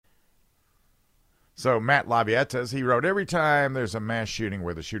So Matt Lavietas, he wrote, every time there's a mass shooting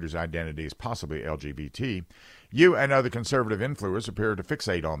where the shooter's identity is possibly LGBT, you and other conservative influencers appear to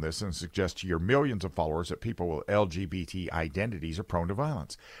fixate on this and suggest to your millions of followers that people with LGBT identities are prone to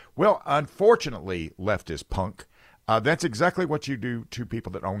violence. Well, unfortunately, leftist punk, that's exactly what you do to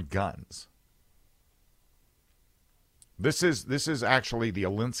people that own guns. This is actually the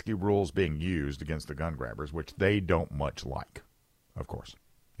Alinsky rules being used against the gun grabbers, which they don't much like, of course,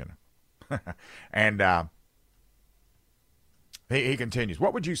 you know. And he continues,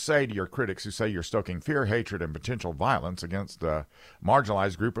 what would you say to your critics who say you're stoking fear, hatred, and potential violence against a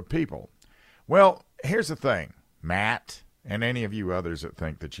marginalized group of people? Well, here's the thing, Matt, and any of you others that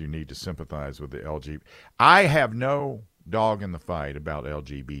think that you need to sympathize with the LGBT. I have no dog in the fight about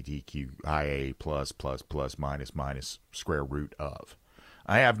LGBTQIA plus minus square root of.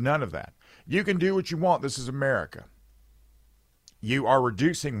 I have none of that. You can do what you want. This is America. You are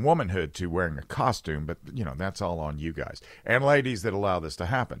reducing womanhood to wearing a costume, but you know that's all on you guys and ladies that allow this to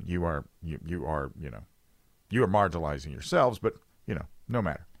happen. You are marginalizing yourselves, but you know, no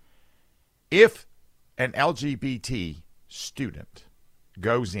matter. If an LGBT student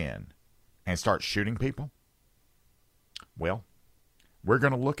goes in and starts shooting people, well, we're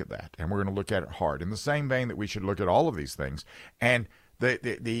going to look at that, and we're going to look at it hard. In the same vein that we should look at all of these things, and the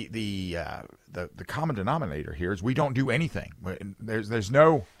common denominator here is we don't do anything. There's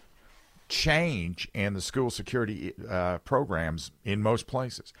no change in the school security programs in most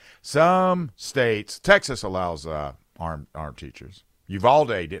places. Some states, Texas allows armed teachers. Uvalde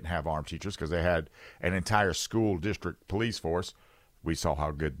didn't have armed teachers because they had an entire school district police force. We saw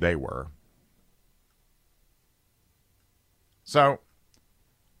how good they were. So,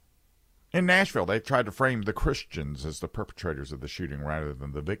 in Nashville, they tried to frame the Christians as the perpetrators of the shooting rather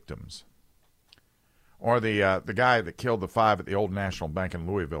than the victims. Or the guy that killed the 5 at the Old National Bank in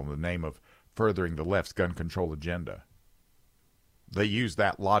Louisville in the name of furthering the left's gun control agenda. They used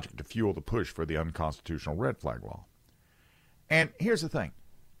that logic to fuel the push for the unconstitutional red flag law. And here's the thing.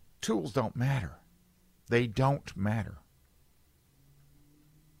 Tools don't matter. They don't matter.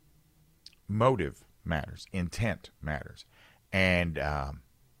 Motive matters. Intent matters. And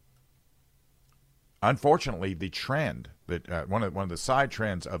unfortunately, the trend that one of the side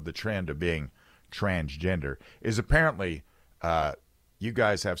trends of the trend of being transgender is apparently you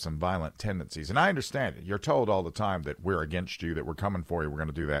guys have some violent tendencies, and I understand it. You're told all the time that we're against you, that we're coming for you, we're going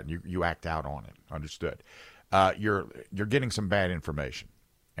to do that, and you act out on it. Understood. You're getting some bad information,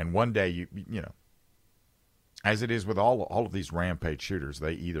 and one day you know, as it is with all of these rampage shooters,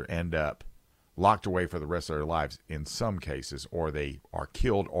 they either end up locked away for the rest of their lives in some cases, or they are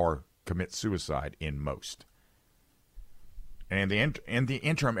killed or commit suicide in most. And in the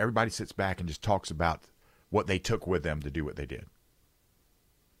interim, everybody sits back and just talks about what they took with them to do what they did.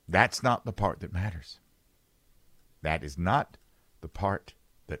 That's not the part that matters. That is not the part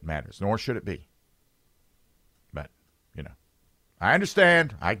that matters, nor should it be. But, you know, I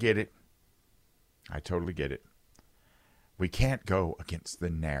understand. I get it. I totally get it. We can't go against the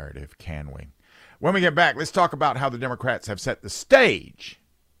narrative, can we? When we get back, let's talk about how the Democrats have set the stage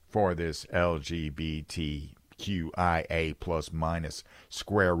for this LGBTQIA plus minus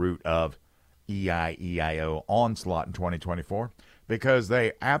square root of EIEIO onslaught in 2024, because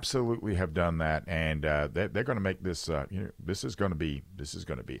they absolutely have done that, and they're going to make this. This is going to be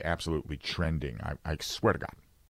absolutely trending. I swear to God.